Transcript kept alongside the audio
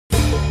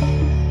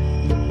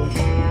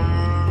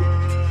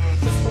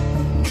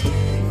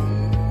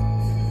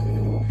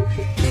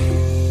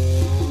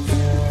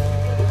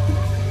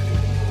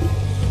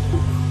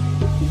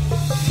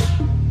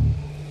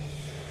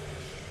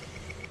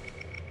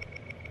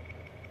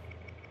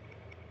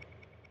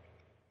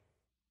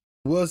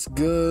What's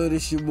good?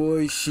 It's your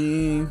boy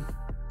Sheen.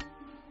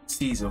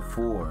 Season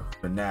 4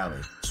 finale,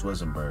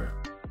 Swissenberg.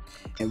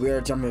 And we are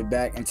jumping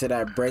back into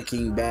that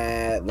Breaking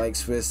Bad. Like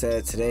Swiss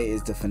said, today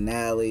is the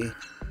finale.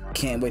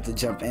 Can't wait to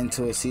jump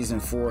into it. Season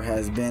 4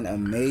 has been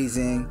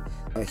amazing.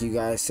 Like you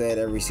guys said,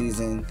 every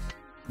season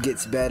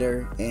gets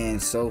better.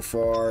 And so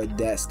far,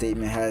 that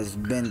statement has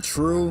been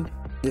true.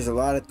 There's a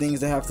lot of things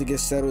that have to get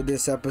settled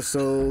this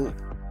episode.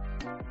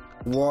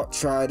 Walt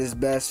tried his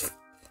best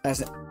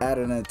at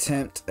an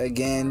attempt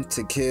again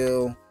to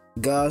kill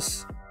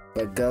Gus.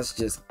 But Gus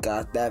just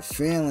got that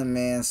feeling,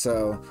 man.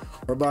 So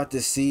we're about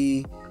to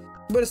see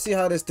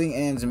how this thing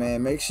ends,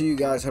 man. Make sure you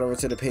guys head over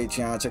to the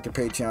Patreon. Check the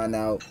Patreon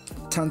out.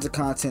 Tons of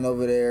content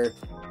over there.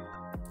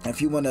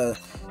 If you want to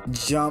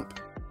jump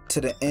to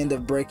the end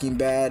of Breaking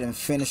Bad and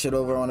finish it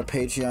over on the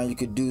Patreon, you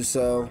could do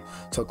so.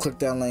 So click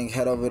that link,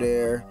 head over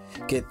there,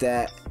 get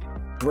that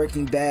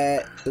Breaking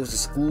Bad, those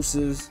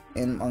exclusives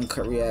and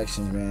uncut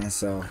reactions, man.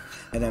 So,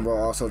 and then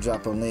we'll also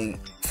drop a link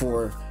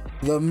for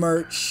the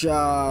merch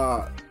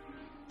shop.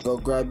 Go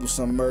grab you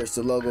some merch.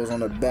 The logo's on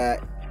the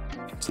back.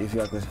 See if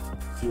y'all can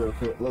see real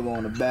quick. Logo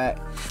on the back.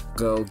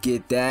 Go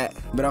get that.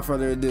 Without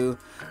further ado,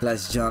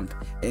 let's jump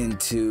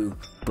into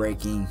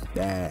Breaking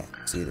Bad.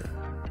 See you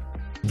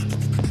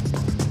there.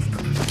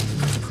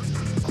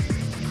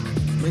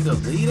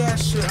 Nigga, leave that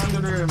shit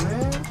under there,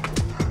 man.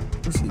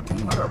 What's he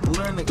doing? I done blew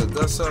that nigga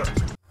Gus up.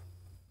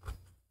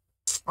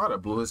 I done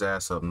blew his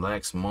ass up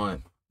next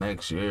month,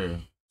 next year.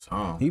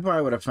 So, He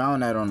probably would have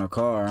found that on the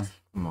car.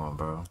 come on,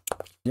 bro.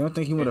 You don't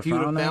think he would have If he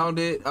would found have that? found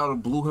it, I would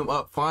have blew him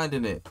up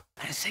finding it.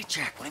 I say,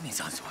 Jack, what do you mean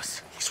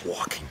Zanzibar's? He's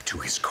walking to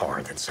his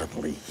car, then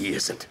suddenly he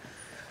isn't.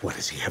 What,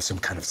 does he have some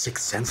kind of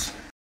sixth sense?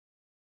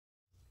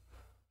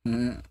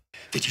 Mm.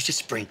 Did you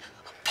just bring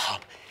a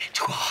pup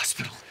to a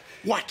hospital?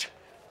 What?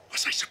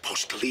 Was I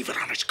supposed to leave it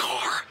on his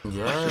car?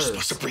 You're Yes.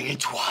 supposed to bring it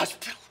to a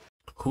hospital?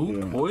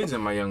 Who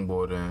poisoned my young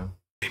boy then?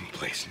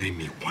 Name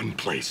me one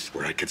place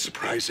where I could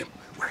surprise him,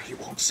 where he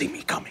won't see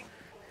me coming.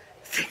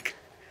 Think.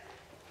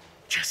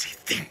 Jesse,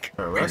 think.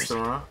 A Where is it?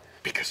 restaurant.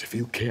 Because if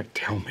you can't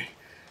tell me,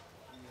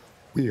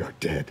 we are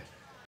dead.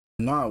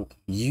 No,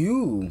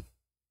 you.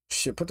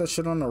 Shit, put that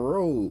shit on the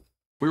road.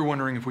 We were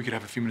wondering if we could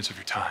have a few minutes of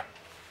your time.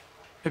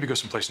 Maybe go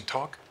someplace and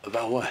talk.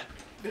 About what?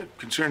 It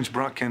concerns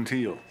Brock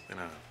Cantil and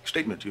a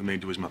statement you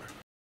made to his mother.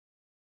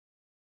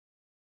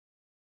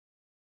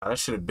 That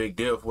shit a big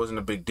deal. If it wasn't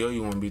a big deal,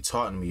 you wouldn't be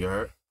talking to me, you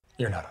heard?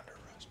 You're not under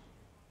arrest.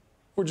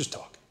 We're just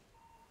talking.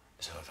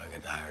 So if I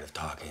get tired of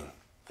talking,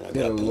 then I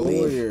Get a got to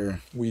leave.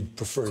 lawyer. We'd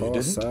prefer you Call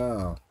didn't.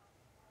 Sal.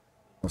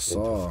 Or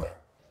Saul.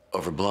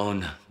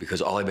 Overblown,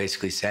 because all I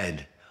basically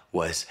said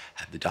was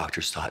have the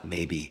doctors thought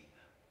maybe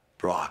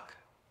Brock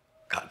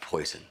got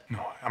poisoned.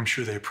 No, I'm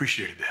sure they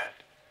appreciated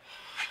that.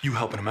 You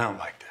helping them out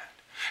like that.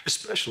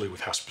 Especially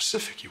with how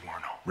specific you were,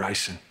 no.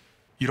 Ricin.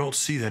 You don't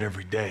see that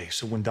every day,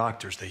 so when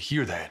doctors, they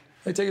hear that,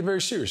 they take it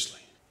very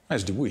seriously.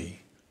 As do we.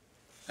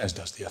 As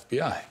does the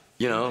FBI.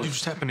 You know, You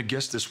just happen to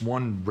guess this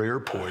one rare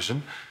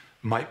poison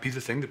might be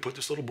the thing that put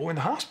this little boy in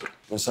the hospital.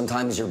 Well,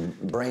 sometimes your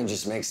brain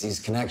just makes these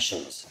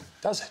connections.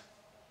 Does it?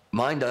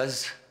 mine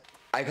does.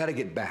 I gotta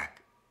get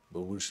back.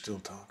 But we're still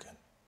talking.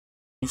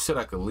 You said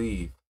I could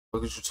leave. What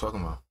are you talking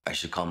about? I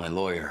should call my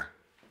lawyer,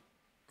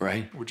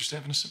 right? We're just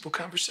having a simple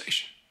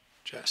conversation,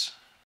 Jess.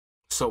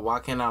 So why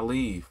can't I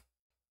leave?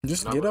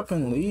 Just No, get but- up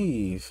and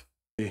leave.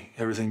 Hey,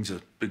 everything's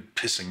a big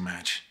pissing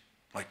match.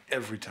 Like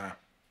every time.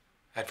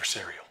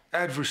 Adversarial.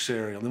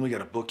 Adversarial. Then we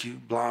gotta book you,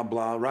 blah,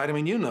 blah, right? I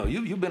mean, you know,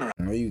 you've been around.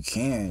 No, you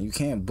can't. You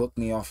can't book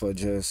me off of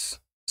just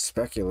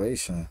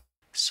speculation.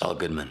 Saul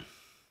Goodman.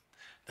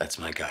 That's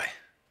my guy.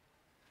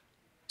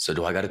 So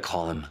do I gotta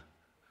call him,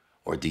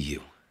 or do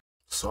you?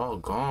 It's all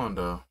gone,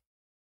 though.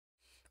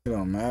 It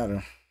don't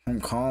matter.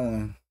 I'm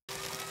calling.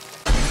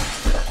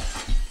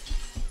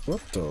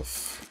 What the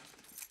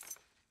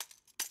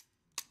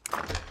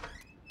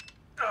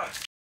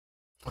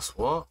That's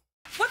what?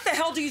 What the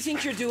hell do you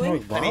think you're doing?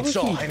 Like, why would he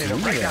do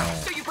that?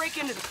 So you break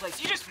into the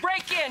place. You just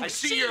break in. I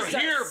see Jesus. you're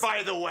here,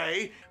 by the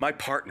way. My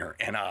partner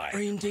and Are I.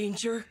 you in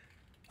danger?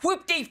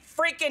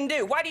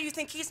 Whoop-de-freaking-do. Why do you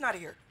think he's not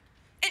here?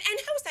 And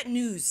how is that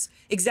news?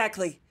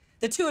 Exactly.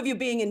 The two of you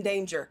being in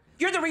danger.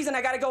 You're the reason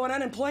I gotta go on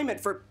unemployment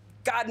for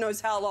God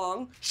knows how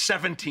long.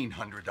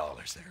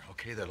 $1,700 there,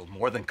 okay? That'll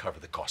more than cover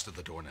the cost of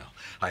the door now.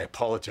 I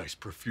apologize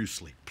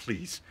profusely.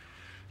 Please.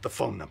 The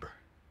phone number.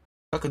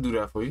 I could do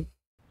that for you.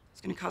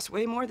 It's gonna cost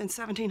way more than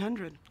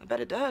 $1,700. I bet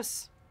it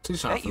does.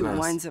 She's trying Bet to you it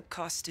finesse. winds up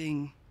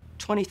costing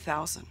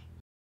 $20,000.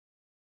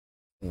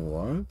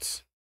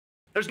 What?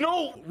 There's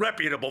no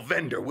reputable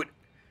vendor would.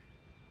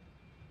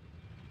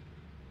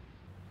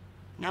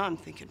 Now I'm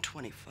thinking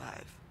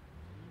 25.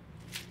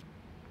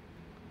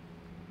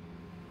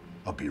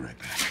 I'll be right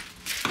back.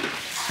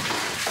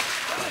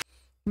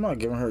 I'm not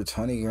giving her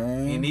 20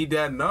 grand. You need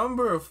that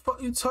number?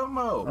 Fuck you talking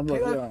about? I'm Pay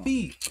like, that yeah.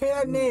 fee. Pay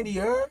that nanny,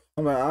 you heard?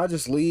 I'm like, I'll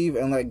just leave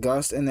and let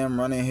Gus and them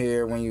run in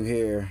here when you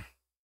here.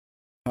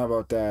 How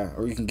about that?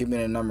 Or you can give me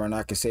the number and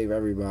I can save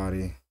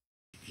everybody.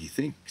 He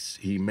thinks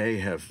he may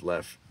have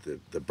left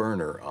the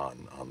burner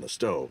on the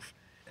stove,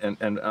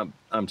 and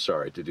I'm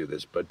sorry to do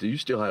this, but do you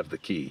still have the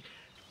key?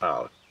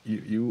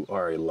 You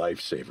are a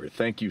lifesaver.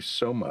 Thank you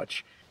so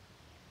much.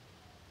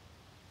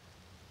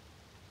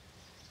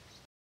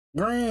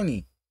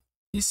 Granny.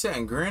 He's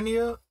setting Granny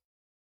up?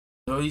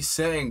 No, he's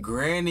setting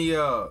Granny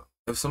up.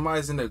 If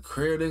somebody's in the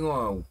crib, they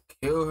gonna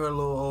kill her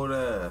little old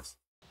ass.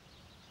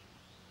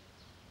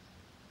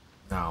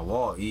 Nah,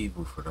 Walt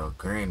evil for the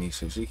Granny,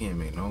 so she can't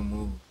make no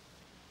move.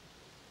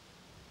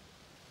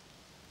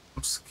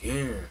 I'm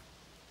scared.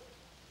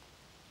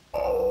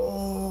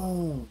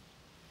 Oh.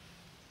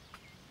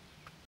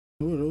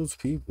 Who are those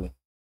people?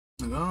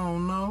 I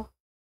don't know.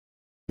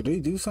 Did they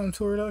do something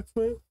to her that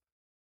quick?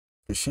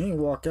 Cause she ain't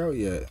walk out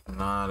yet.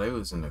 Nah, they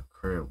was in the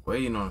crib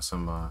waiting on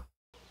somebody.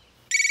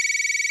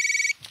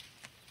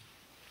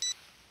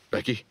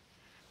 Becky?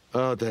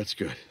 Oh, that's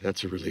good.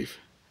 That's a relief.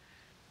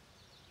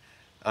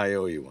 I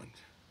owe you one.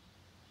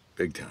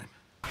 Big time.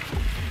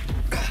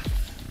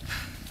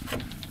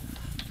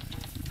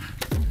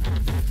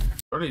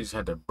 Brody just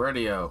had the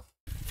bready out.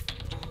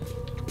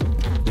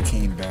 He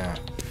came back.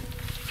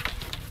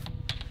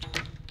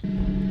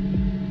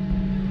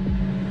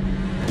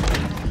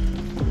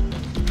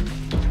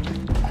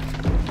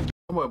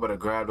 That boy better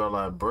grab all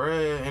that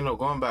bread. Ain't no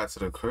going back to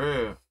the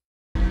crib.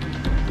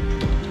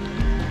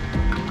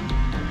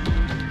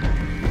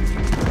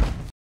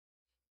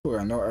 Who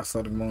got no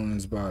athletic bone in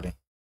his body?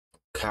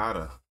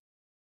 Kata.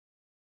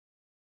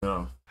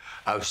 No.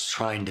 I was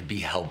trying to be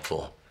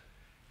helpful.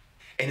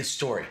 In a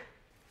story.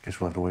 Guess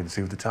we'll have to wait and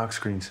see what the talk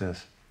screen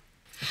says.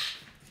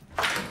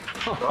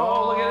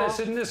 Oh, look at this.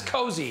 Isn't this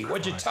cozy?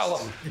 What'd you tell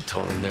him? I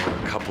told him there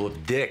were a couple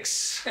of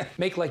dicks.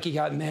 Make like you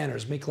got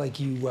manners. Make like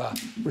you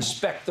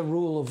respect the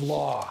rule of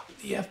law.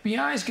 The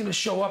FBI's gonna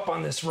show up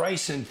on this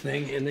ricin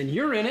thing, and then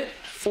you're in it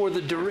for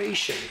the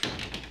duration.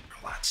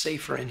 You're a lot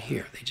safer in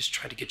here. They just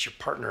try to get your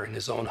partner in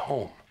his own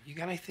home. You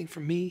got anything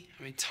for me?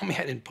 I mean, tell me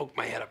I didn't poke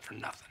my head up for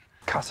nothing.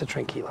 Casa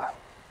Tranquila.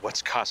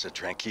 What's Casa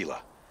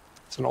Tranquila?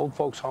 It's an old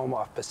folks' home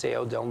off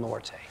Paseo del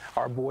Norte.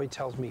 Our boy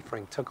tells me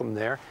Frank took him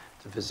there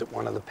to visit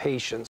one of the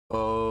patients.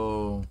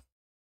 Oh.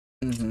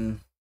 Mm-hmm.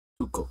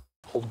 Tuco.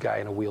 Old guy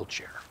in a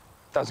wheelchair.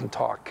 Doesn't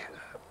talk.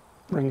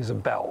 Rings a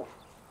bell.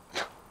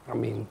 I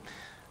mean,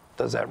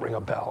 does that ring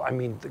a bell? I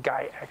mean, the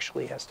guy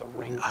actually has to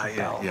ring a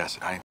bell. Yes,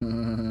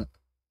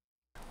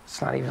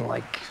 It's not even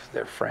like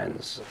they're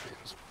friends.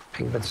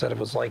 Pinkman said it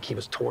was like he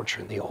was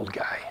torturing the old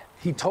guy.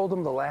 He told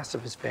him the last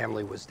of his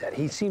family was dead.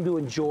 He seemed to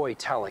enjoy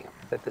telling him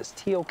that this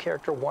Tio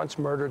character once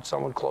murdered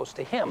someone close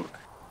to him.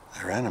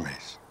 They're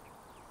enemies,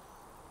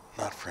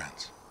 not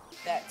friends.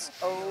 That's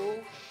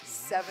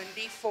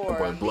 074. That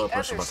boy blood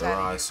pressure about to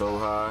rise so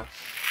high.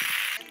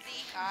 And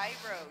the high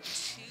road,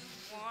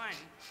 21,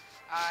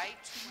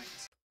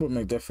 I-20. We'll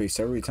make that face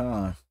every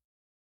time.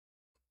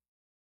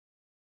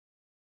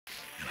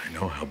 And I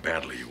know how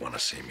badly you want to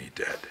see me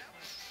dead.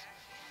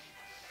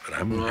 But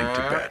I'm willing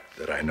to bet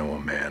that I know a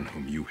man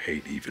whom you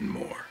hate even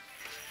more.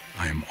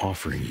 I am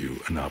offering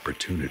you an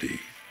opportunity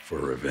for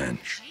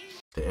revenge.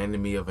 The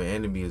enemy of an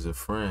enemy is a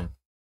friend.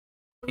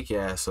 Wake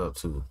your ass up,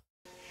 too.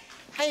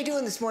 How you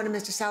doing this morning,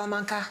 Mr.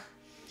 Salamanca?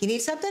 You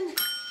need something?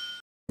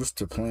 What's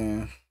the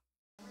plan?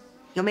 You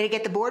want me to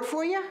get the board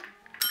for you?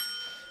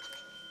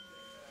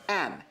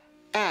 M,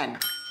 N,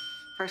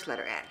 first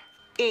letter N,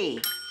 E,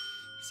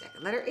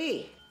 second letter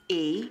E,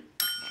 E,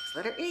 next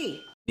letter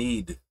E.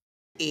 Need.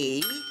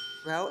 E,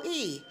 row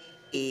E,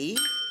 E,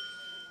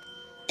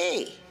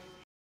 E.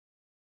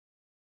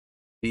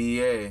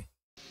 D-A.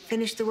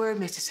 Finish the word,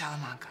 Mr.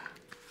 Salamanca.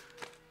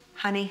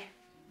 Honey,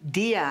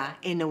 dia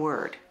in the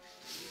word.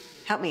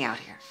 Help me out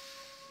here.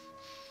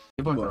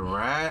 You about to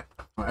rat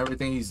on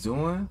everything he's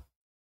doing?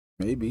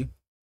 Maybe.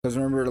 Because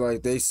remember,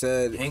 like, they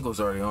said... Engel's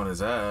already on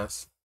his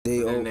ass.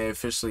 And they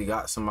officially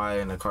got somebody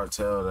in the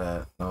cartel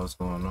that knows what's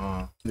going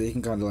on. They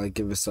can kind of, like,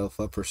 give himself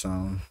up or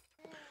something.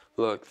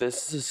 Look,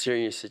 this is a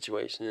serious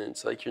situation, and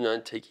it's like you're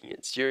not taking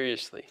it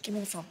seriously. Give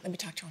me the phone. Let me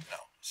talk to him. No,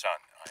 son,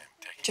 I am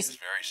taking this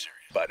very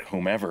serious. But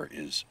whomever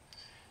is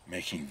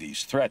making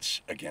these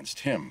threats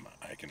against him,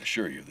 I can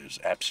assure you there's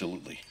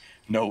absolutely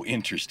no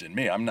interest in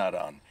me. I'm not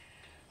on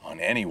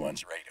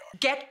anyone's radar.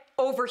 Get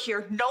over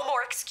here. No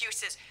more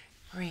excuses.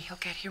 Marie, he'll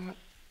get here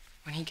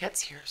when he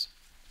gets here.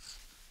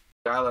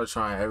 Skylar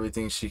trying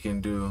everything she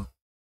can do.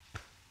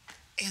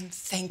 And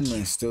thank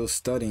you still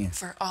studying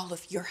for all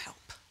of your help.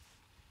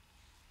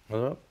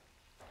 What up?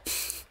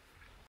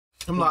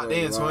 I'm locked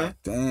in, twin.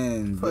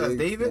 Damn, What,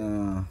 David?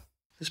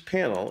 This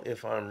panel,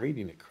 if I'm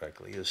reading it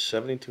correctly, is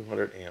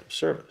 7,200 amp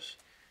service.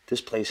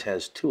 This place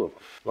has 2 of them.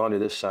 Laundry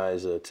this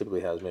size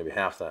typically has maybe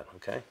half that,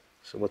 okay?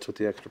 So what's with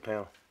the extra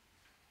panel?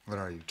 What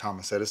are you,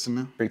 Thomas Edison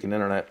now? Freaking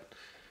internet.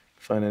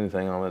 Find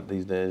anything on it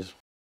these days.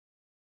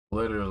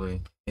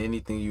 Literally,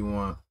 anything you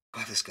want.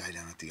 Got this guy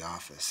down at the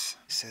office.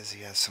 He says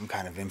he has some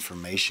kind of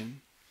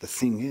information. The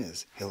thing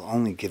is, he'll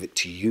only give it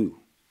to you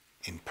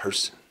in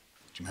person.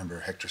 Do you remember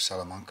Hector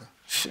Salamanca?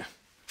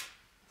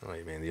 Oh,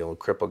 you mean the old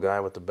cripple guy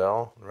with the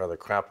bell? Rather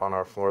crap on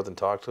our floor than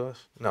talk to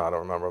us? No, I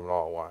don't remember him at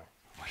all. Why?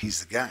 Well,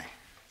 he's the guy.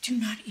 Do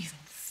not even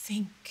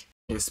think.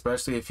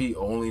 Especially if he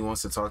only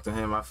wants to talk to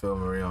him, I feel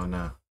Marie on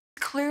that.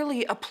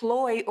 Clearly a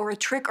ploy or a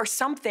trick or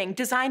something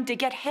designed to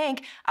get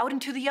Hank out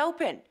into the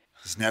open.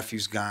 His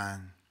nephew's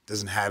gone,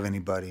 doesn't have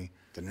anybody.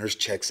 The nurse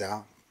checks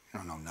out. You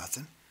don't know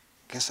nothing.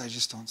 Guess I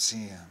just don't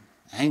see an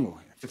angle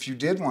here. If you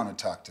did want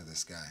to talk to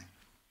this guy,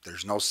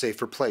 there's no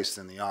safer place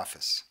than the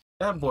office.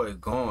 That boy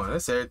gone.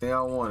 That's everything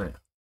I wanted.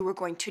 We were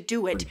going to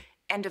do it.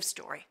 End of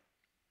story.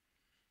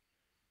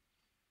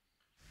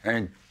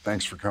 Hank,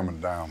 thanks for coming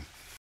down.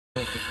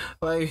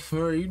 Like,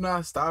 remember, you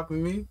not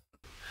stopping me?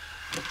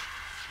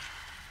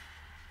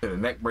 Get a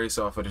neck brace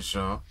off of this,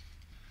 Sean.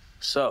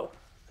 So,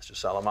 Mr.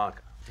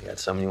 Salamanca, you got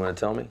something you want to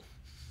tell me?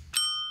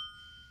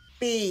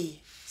 B,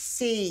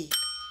 C,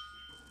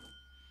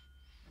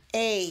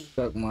 A,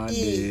 Suck my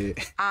E,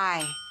 dick.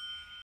 I,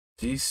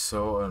 She's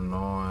so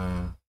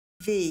annoying.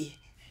 V,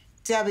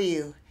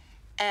 W,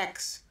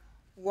 X,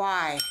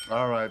 Y.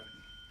 All right,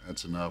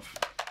 that's enough.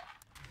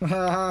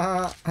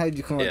 How'd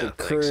you come Yeah, with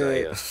the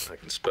thanks. crib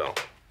I can spell.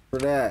 for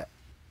that?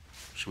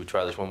 Should we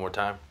try this one more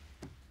time?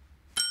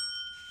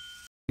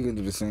 You can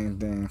do the same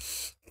thing.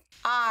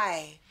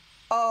 I,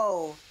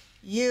 O,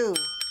 U,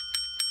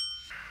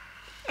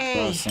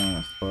 A. Stop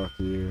saying fuck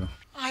you.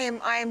 I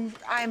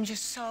am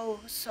just so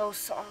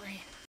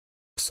sorry.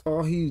 That's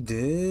all he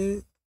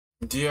did?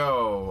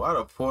 Yo, I'd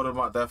have pulled him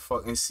out that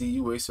fucking seat.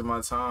 You wasted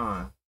my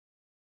time.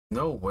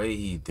 No way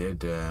he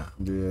did that.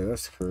 Yeah,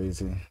 that's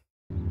crazy.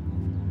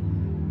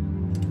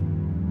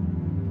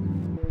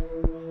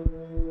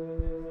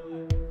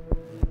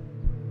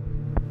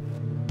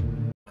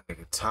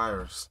 Nigga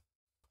tires.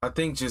 I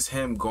think just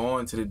him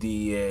going to the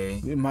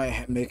DEA. It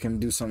might make him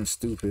do something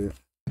stupid.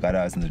 Got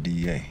eyes on the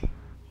DEA.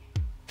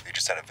 They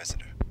just had a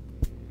visitor.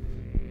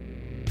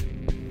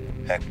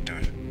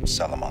 Hector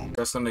Salamanca.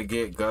 That's gonna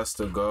get Gus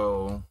to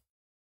go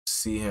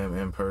see him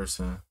in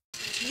person.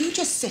 You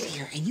just sit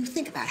here and you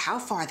think about how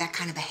far that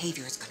kind of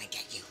behavior is going to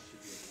get you.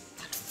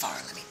 Not far,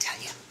 let me tell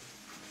you.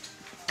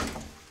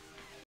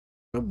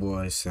 Good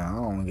boy said, I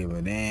don't give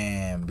a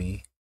damn,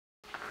 B.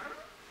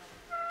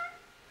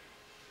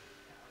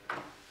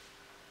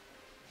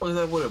 What is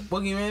that with a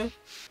boogeyman?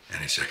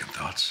 Any second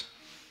thoughts?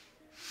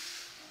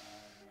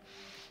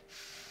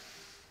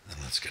 Then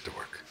let's get to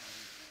work.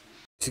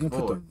 You can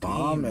put the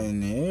bomb in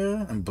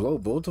there and blow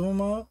both of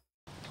them up?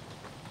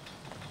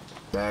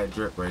 Bad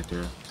drip right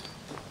there.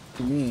 What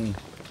do you mean?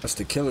 That's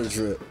the killer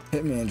drip.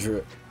 Hitman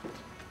drip.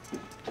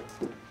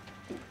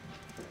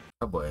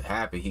 That boy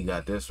happy he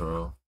got this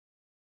role.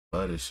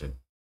 Love this shit.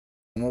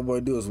 What my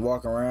boy do is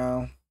walk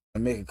around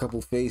and make a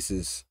couple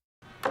faces.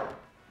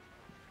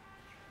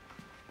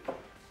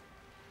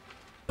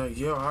 Like,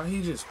 yo, how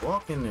he just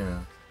walking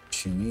there?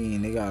 What you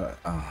mean? They got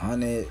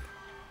 100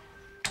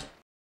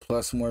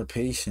 plus more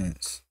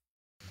patients.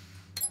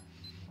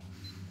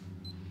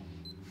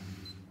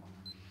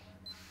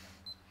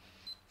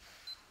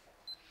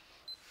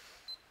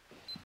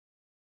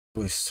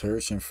 Was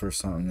searching for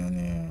something in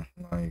there.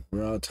 Like,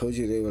 bro, I told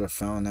you they would have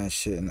found that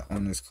shit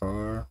on this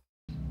car.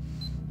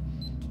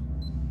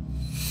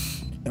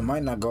 It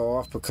might not go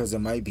off because it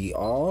might be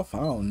off.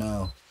 I don't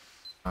know.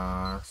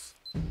 It's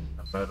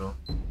metal.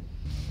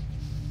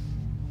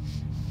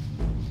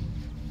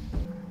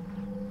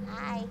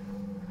 Hi.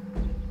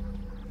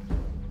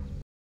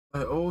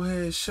 Like, oh,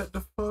 hey, shut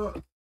the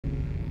fuck.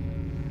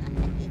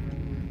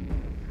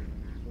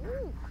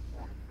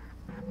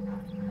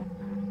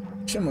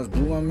 Shit must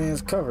blew my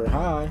man's cover.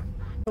 Hi.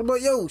 What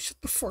about yo? Shut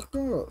the fuck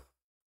up.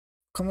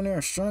 Come in there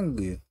and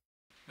strangle you.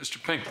 Mr.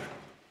 Pinkman,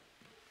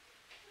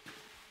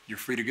 you're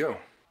free to go.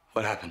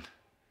 What happened?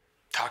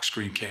 Tox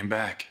screen came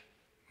back.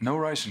 No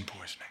ricin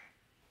poisoning.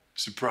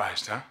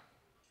 Surprised, huh?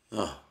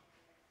 Oh,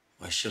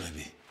 why should I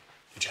be?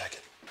 Your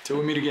jacket. Till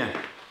we meet again.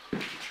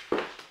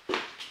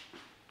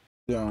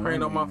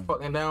 Ain't on my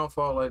fucking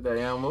downfall like that,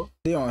 Ammo.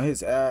 They on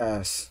his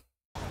ass.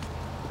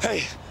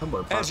 Hey,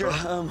 Andrew,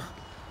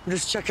 we're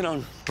just checking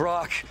on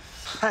Brock.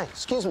 Hey,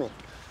 excuse me.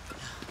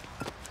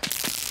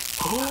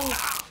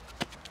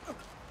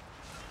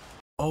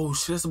 Oh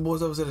shit, that's the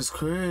boys that was at his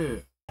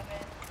crib.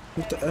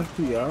 With the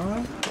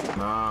FBI?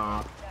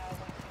 Nah.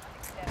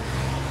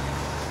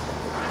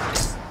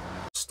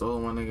 Stole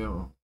my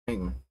nigga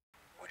Pinkman.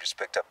 We just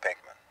picked up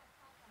Pinkman.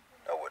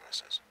 No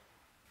witnesses.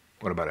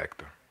 What about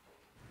Hector?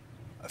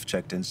 I've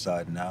checked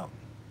inside and out.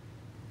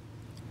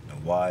 No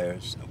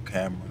wires, no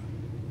camera,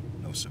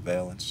 no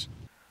surveillance.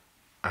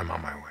 I'm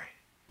on my way.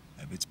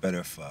 Maybe it's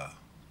better if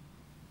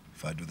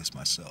I do this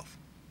myself.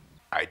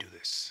 I do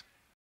this.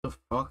 What the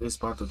fuck is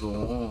about to go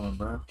on,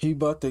 bro? He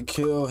about to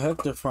kill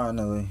Hector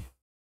finally.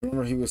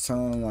 Remember he was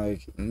telling him,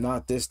 like,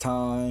 not this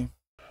time.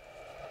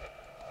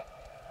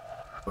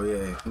 Oh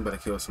yeah, he better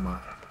kill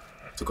somebody.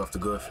 Took off the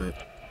good fit.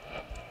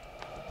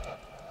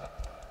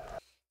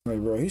 Like,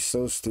 bro, he's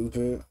so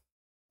stupid.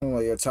 I'm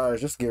like, yo,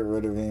 Tyrus, just get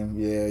rid of him.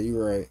 Yeah, you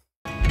right.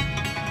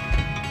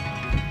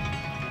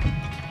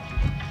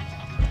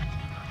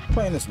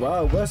 Playing this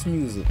Wild West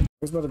music.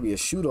 It's about to be a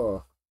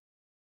shoot-off.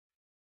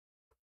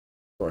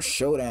 Or a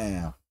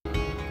showdown.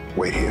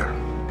 Wait here.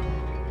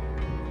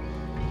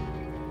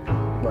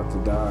 About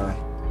to die.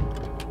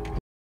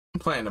 I'm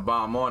playing the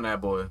bomb on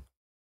that boy.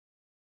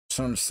 That's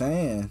what I'm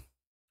saying.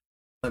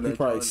 He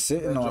probably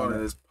sitting on in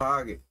it. his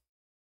pocket.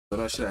 So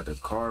that shit at the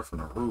car from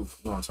the roof.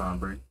 You know what I'm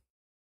saying,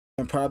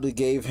 And probably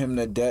gave him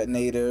the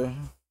detonator.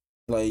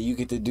 Like, you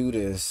get to do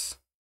this.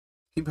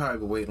 He probably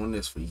been waiting on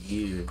this for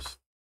years.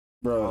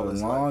 Bro, the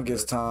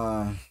longest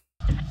time.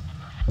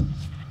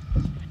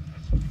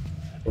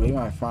 Well, he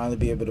might finally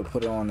be able to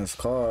put it on his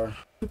car.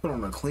 He put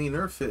on a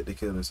cleaner fit to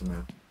kill this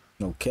man.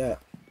 No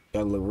cap.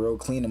 Gotta look real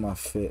clean in my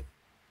fit.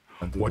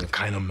 What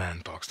kind of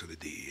man talks to the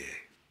DEA?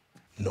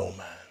 No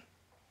man.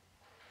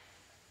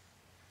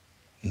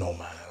 No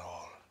man at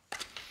all.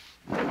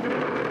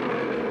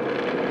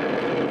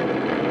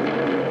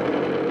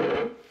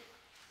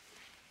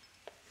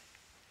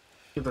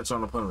 Get that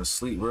trying to put him to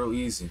sleep real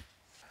easy.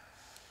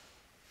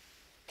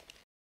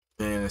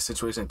 Man, in a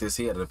situation like this,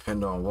 he had to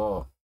depend on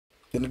Walt.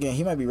 Then again,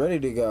 he might be ready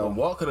to go. But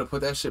Walt could have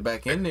put that shit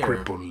back in there.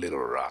 Crippled little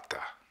rata.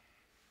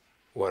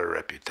 What a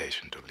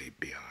reputation to leave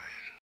behind.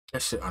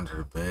 That shit under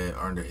the bed,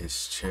 under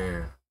his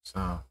chair.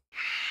 So.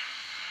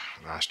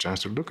 Last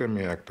chance to look at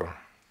me, Hector.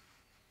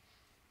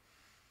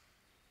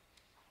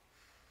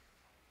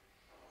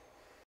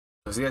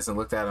 Because he hasn't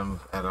looked at him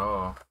at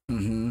all.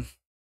 Mm-hmm.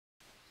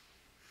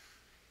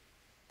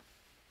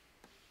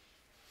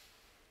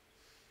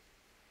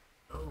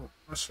 Oh,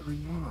 what should we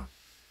want?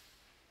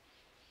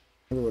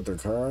 With the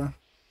car?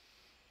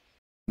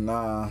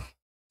 Nah.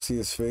 See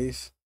his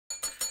face?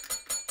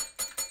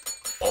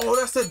 Oh,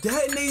 that's the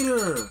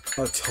detonator!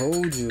 I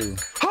told you.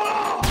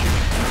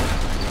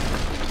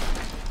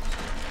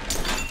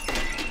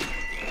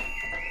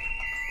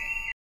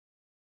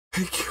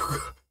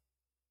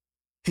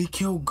 He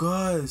killed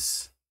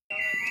Gus.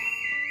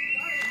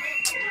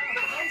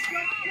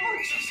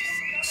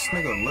 This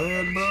nigga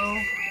led,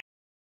 bro.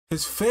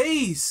 His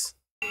face.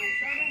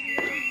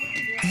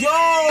 Yo!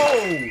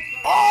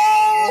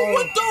 Oh,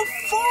 what the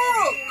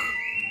fuck?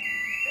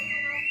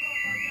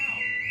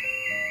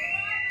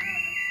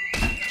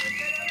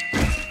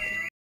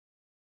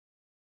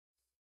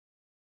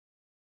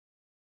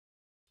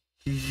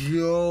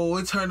 Yo,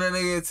 it turned that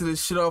nigga into the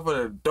shit off of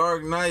the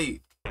Dark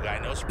Knight.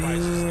 No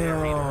surprises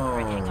there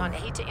either. I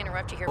hate to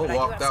interrupt you here, Oh, but I do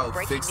walked have some out,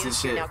 breaking fixed news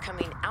his for you shit. now.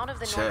 Coming out of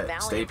the Check, North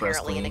Valley, stay pressed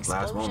apparently, an clean,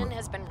 last explosion moment.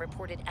 has been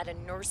reported at a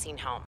nursing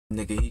home.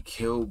 Nigga, he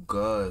killed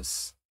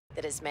Gus.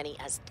 That as many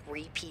as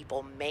 3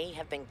 people may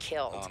have been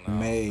killed. Oh, no.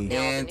 May. Now, the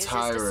And news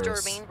Tyrus. is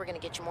disturbing. We're going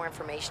to get you more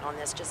information on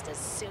this just as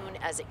soon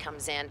as it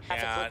comes in.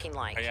 How's it looking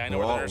like? Yeah, I know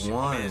where the nursing home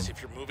won. is.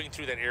 If you're moving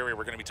through that area,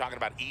 we're going to be talking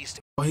about east.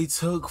 Oh, he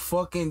took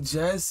fucking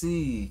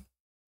Jesse.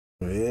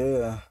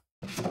 Yeah.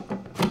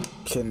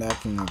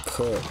 Kidnapping and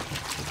cut.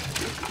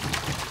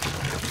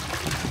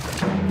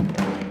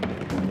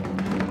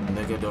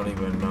 Nigga don't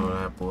even know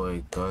that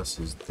boy Gus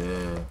is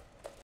dead.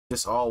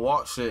 This all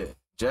Walt shit.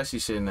 Jesse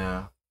shit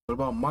now. What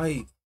about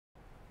Mike?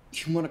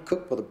 You want to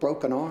cook with a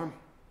broken arm?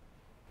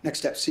 Next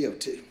step,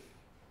 CO2.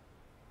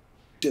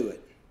 Do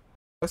it.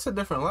 That's a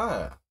different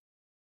lab.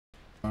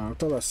 I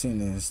thought I seen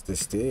the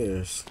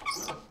stairs.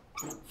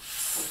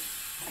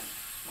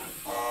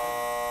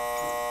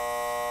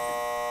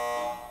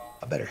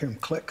 I better hear him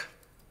click.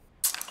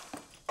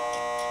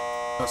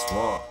 That's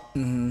Walt.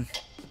 Mm-hmm.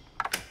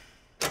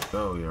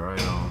 Oh, you're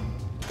right on.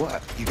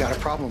 What? You got a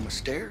problem with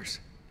stairs?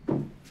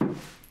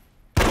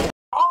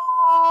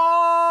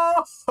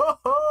 Oh!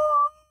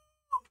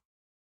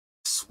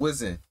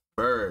 Swizzing.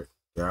 Bird.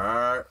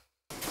 Yard.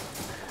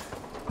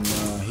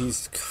 Nah,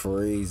 he's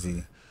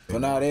crazy.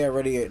 But nah, they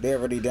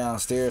already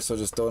downstairs, so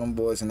just throw them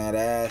boys in that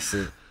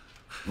acid.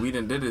 We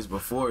done did this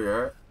before,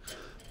 yard.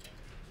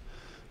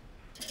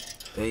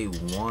 They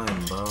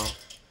won, bro.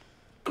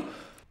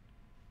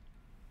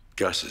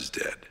 Gus is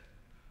dead.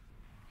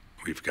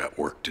 We've got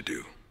work to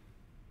do.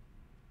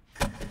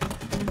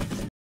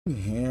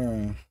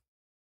 Hearing.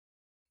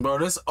 Bro,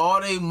 this all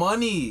they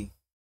money.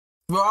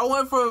 Bro, I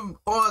went from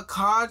on a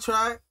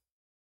contract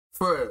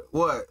for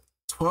what?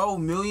 12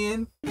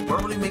 million? Bro,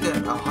 really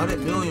making 100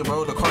 million,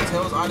 bro. The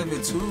cartel's out of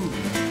it too.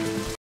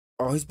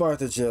 Oh, he's about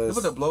to You just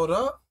about to blow it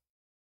up?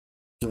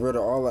 get rid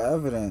of all the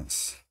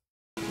evidence.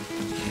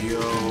 Yo.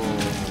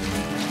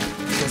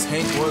 Because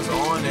Hank was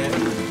on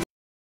it.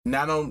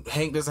 Now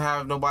Hank doesn't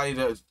have nobody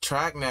to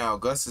track now.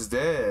 Gus is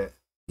dead.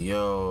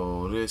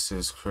 Yo, this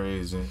is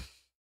crazy.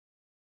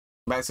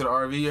 Back to the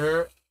RV, you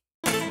heard?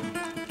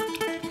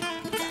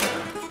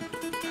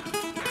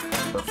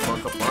 The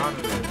fuck up out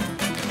of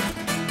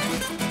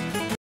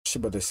there.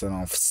 Shit, but they set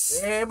on.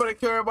 They ain't about to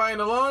kill everybody in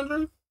the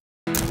laundry?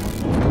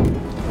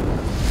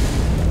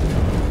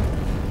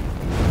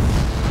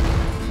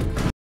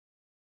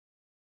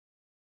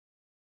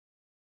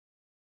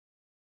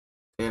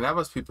 Damn, that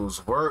was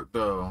people's work,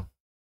 though.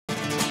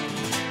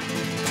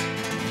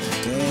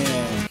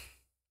 Damn.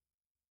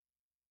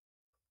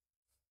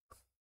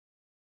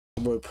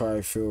 Boy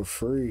probably feel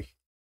free.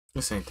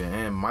 This ain't the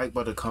end. Mike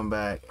about to come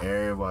back.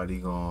 Everybody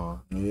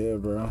gone. Yeah,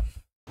 bro.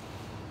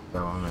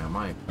 Oh, man,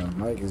 Mike. And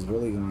Mike is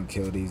really gonna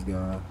kill these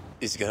guys.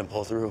 He's gonna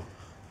pull through.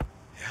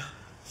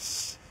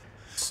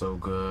 So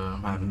good.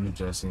 I'm happy for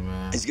Jesse,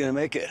 man. He's gonna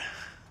make it.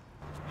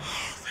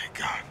 Thank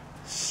God.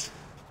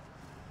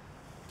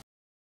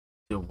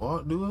 Did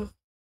Walt do it?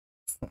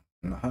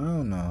 No,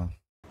 hell no.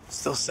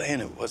 Still saying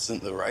it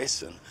wasn't the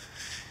ricin.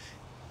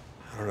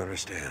 I don't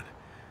understand.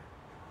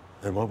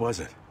 Then what was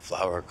it?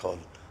 Flower called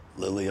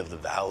Lily of the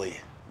Valley.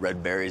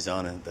 Red berries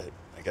on it that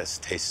I guess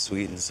taste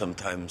sweet, and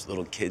sometimes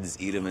little kids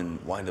eat them and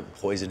wind up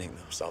poisoning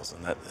themselves,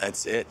 and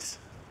that's it.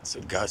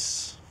 So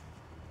Gus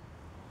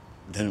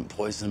didn't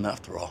poison him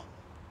after all.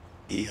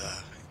 He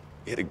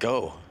had to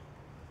go,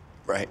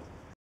 right?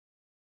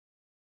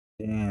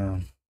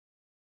 Damn.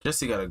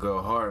 Jesse gotta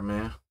go hard,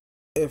 man.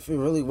 If it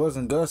really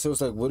wasn't Gus, it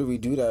was like, what did we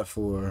do that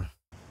for?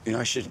 You know,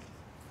 I should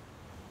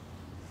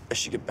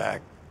get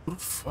back. What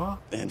the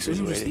fuck? And So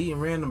you just eating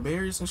random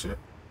berries and shit?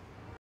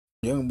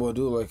 Young boy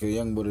do like a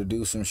young boy to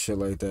do some shit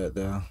like that,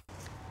 though.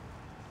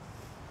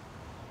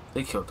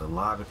 They killed a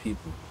lot of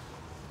people.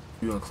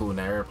 You including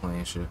the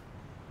airplane shit.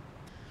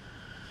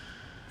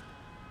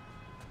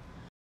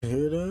 You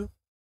hear that?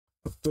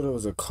 I thought it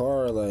was a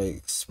car,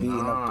 like, speeding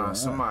up there.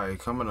 Somebody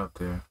coming up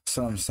there. That's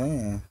what I'm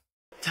saying.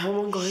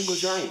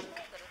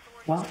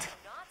 Walt,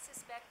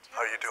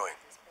 How are you doing?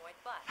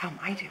 how am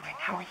I doing?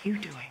 How are you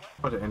doing?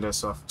 About to end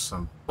us off with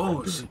some I'm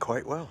bullshit. doing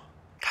quite well.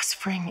 Gus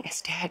Fring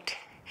is dead.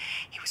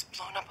 He was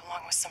blown up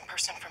along with some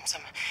person from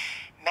some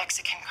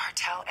Mexican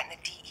cartel, and the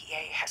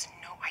DEA has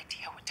no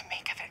idea what to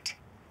make of it.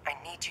 I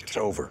need you It's to...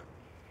 over.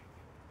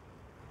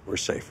 We're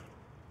safe.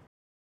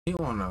 He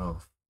on the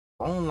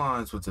phone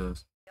lines with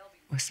us.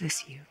 Was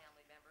this you?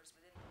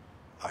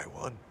 I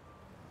won.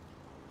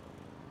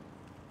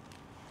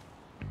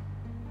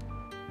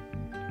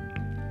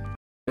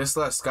 Just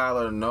let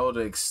Skylar know the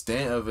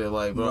extent of it.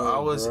 Like, bro, Yeah, I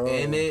was bro.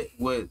 in it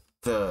with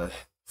the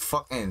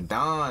fucking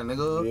Don,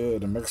 nigga. Yeah,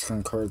 the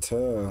Mexican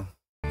cartel.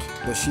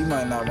 But she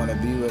might not want to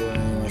be with her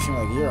anymore. She's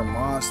like, you're a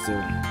monster.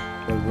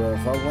 But bro,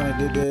 if I wanted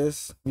to do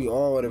this, we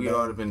all would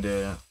have been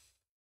dead.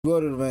 We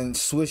would have been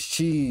Swiss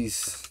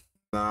cheese.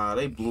 Nah,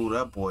 they blew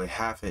that boy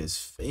half his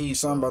face.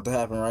 Something about to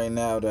happen right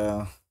now,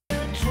 though. So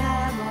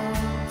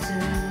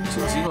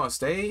is he gonna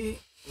stay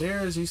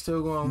there? Is he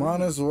still going? Might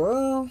as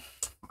well.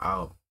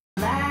 Out.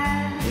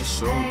 It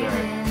showed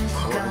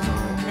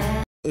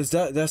that.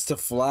 That's the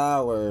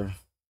flower.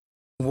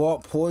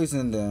 Walt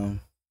poisoned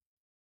them.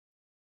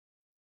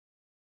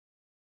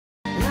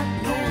 I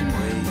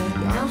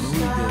knew he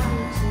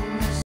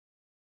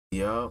did.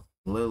 Yup,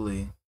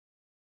 Lily.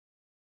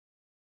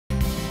 Yo,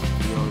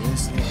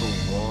 this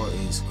nigga Walt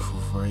is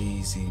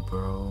crazy,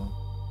 bro.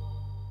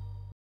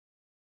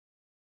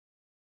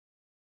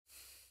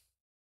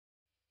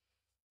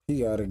 He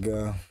gotta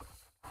go.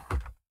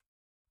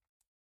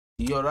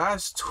 Yo,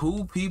 that's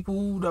two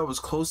people that was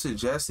close to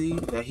Jesse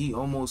that he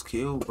almost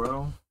killed,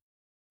 bro.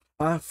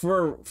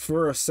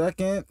 For a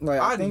second,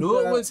 like I think knew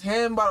it that was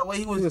him by the way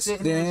he was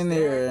standing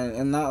there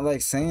and not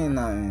like saying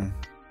nothing.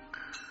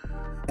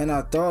 And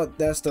I thought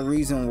that's the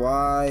reason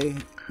why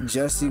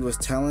Jesse was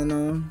telling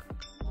him.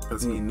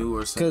 Because he knew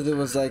or something. Because it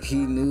was like he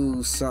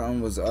knew something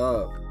was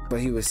up,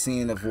 but he was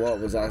seeing if Walt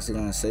was actually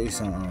gonna say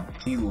something.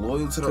 He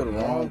loyal to the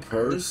wrong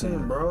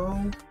person,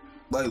 bro.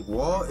 Like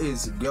Walt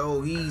is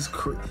he's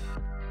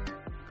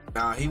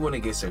nah, he went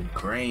against a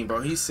grain,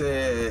 bro. He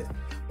said,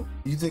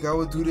 "You think I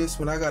would do this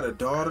when I got a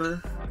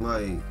daughter?"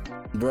 Like,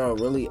 bro,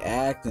 really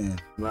acting.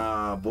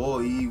 Nah,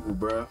 boy, evil,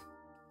 bro.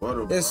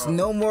 There's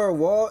no more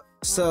Walt,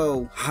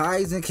 so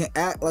Heisen can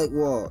act like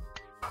Walt.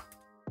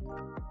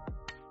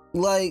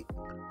 Like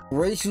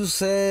Rachel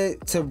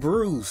said to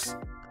Bruce,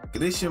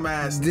 "This your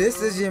mask.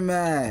 This is your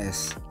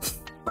mask."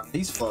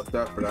 He's fucked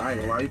up for that. I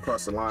ain't gonna lie, you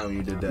crossed the line when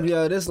you did that.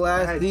 Yo, this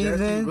last season,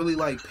 Jesse really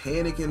like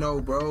panicking though,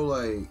 bro.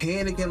 Like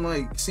panicking,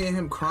 like seeing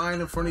him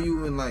crying in front of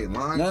you and like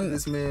lying to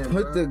this man.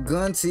 Put the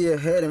gun to your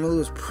head and really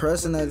was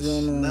pressing that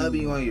gun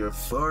on your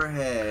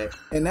forehead.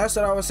 And that's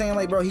what I was saying,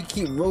 like, bro, he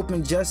keep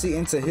roping Jesse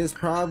into his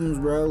problems,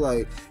 bro.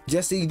 Like,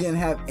 Jesse didn't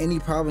have any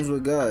problems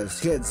with Gus.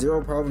 He had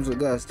 0 problems with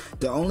Gus.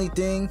 The only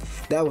thing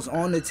that was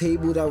on the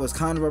table that was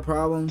kind of a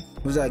problem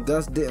was that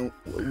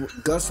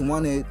Gus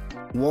wanted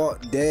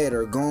Walt dead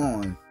or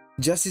gone.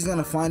 Jesse's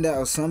gonna find out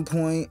at some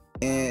point,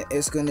 and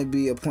it's gonna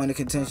be a point of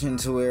contention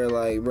to where,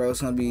 like, bro,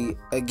 it's gonna be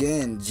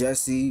again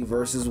Jesse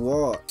versus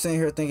Walt. Sitting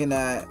here thinking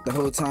that the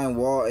whole time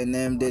Walt and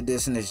them did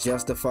this and it's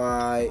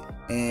justified,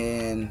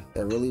 and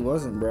it really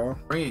wasn't, bro.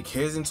 Bring your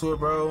kids into it,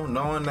 bro,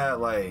 knowing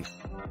that, like,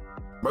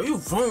 bro, you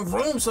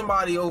vroom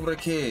somebody over the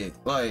kid,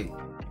 like,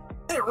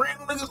 hey,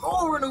 random niggas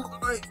over the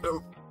like.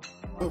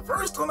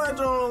 First on that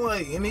joint,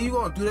 like, and then you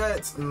gonna do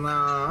that?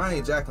 Nah, I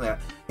ain't jacking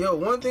that. Yo,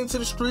 one thing to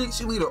the streets,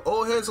 you leave the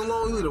old heads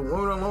alone, you leave the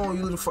women alone,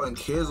 you leave the fucking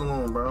kids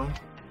alone, bro.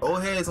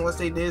 Old heads, unless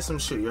they did some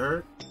shit, you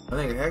heard? I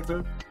think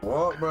Hector.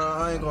 Walt, bro,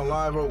 I ain't gonna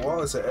lie, bro.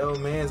 Walt is an L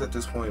mans at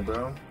this point,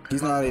 bro.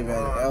 He's not even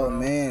L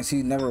mans.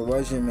 He never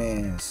was your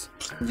mans.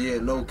 Yeah,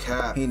 no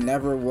cap. He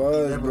never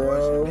was,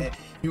 bro.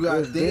 You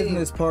got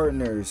business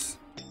partners.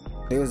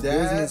 They was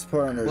business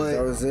partners.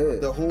 That was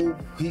it.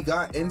 He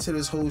got into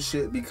this whole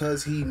shit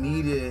because he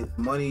needed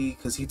money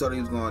because he thought he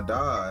was gonna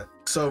die.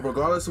 So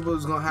regardless of what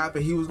was gonna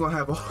happen, he was gonna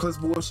have all this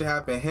bullshit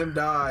happen. Him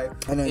die,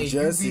 and then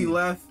Jesse you be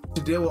left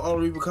to deal with all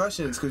the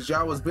repercussions because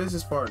y'all was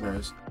business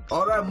partners.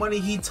 All that money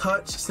he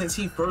touched since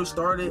he first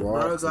started,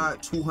 bro,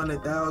 got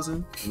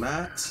 200,000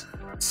 max.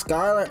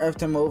 Skylar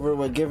effed him over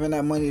with giving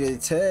that money to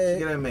Ted.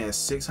 Get that man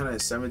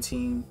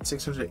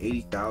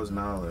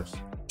 $680,000.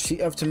 She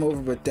effed him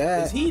over with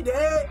that. Is he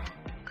dead?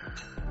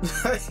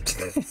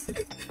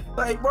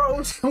 Like,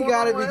 bro, he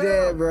gotta be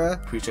dead, bro.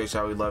 Appreciate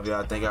y'all. We love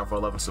y'all. Thank y'all for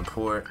love and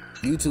support.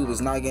 YouTube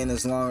is not getting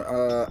this long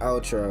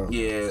outro.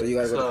 Yeah. So you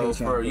gotta go to Patreon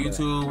for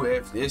YouTube,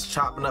 if it's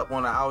chopping up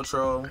on the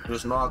outro,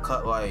 just know I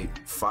cut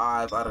like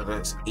 5 out of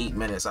this 8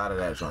 minutes out of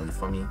that joint. You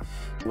feel me? You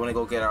wanna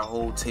go get our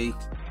whole take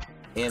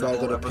and the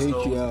whole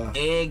episode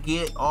and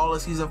get all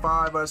of season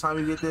 5 by the time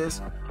you get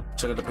this.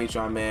 Check out the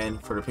Patreon, man.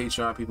 For the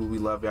Patreon people, we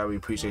love y'all. We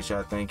appreciate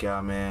y'all. Thank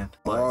y'all, man.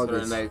 To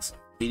the next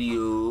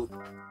video.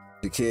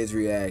 The kids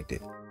reacted.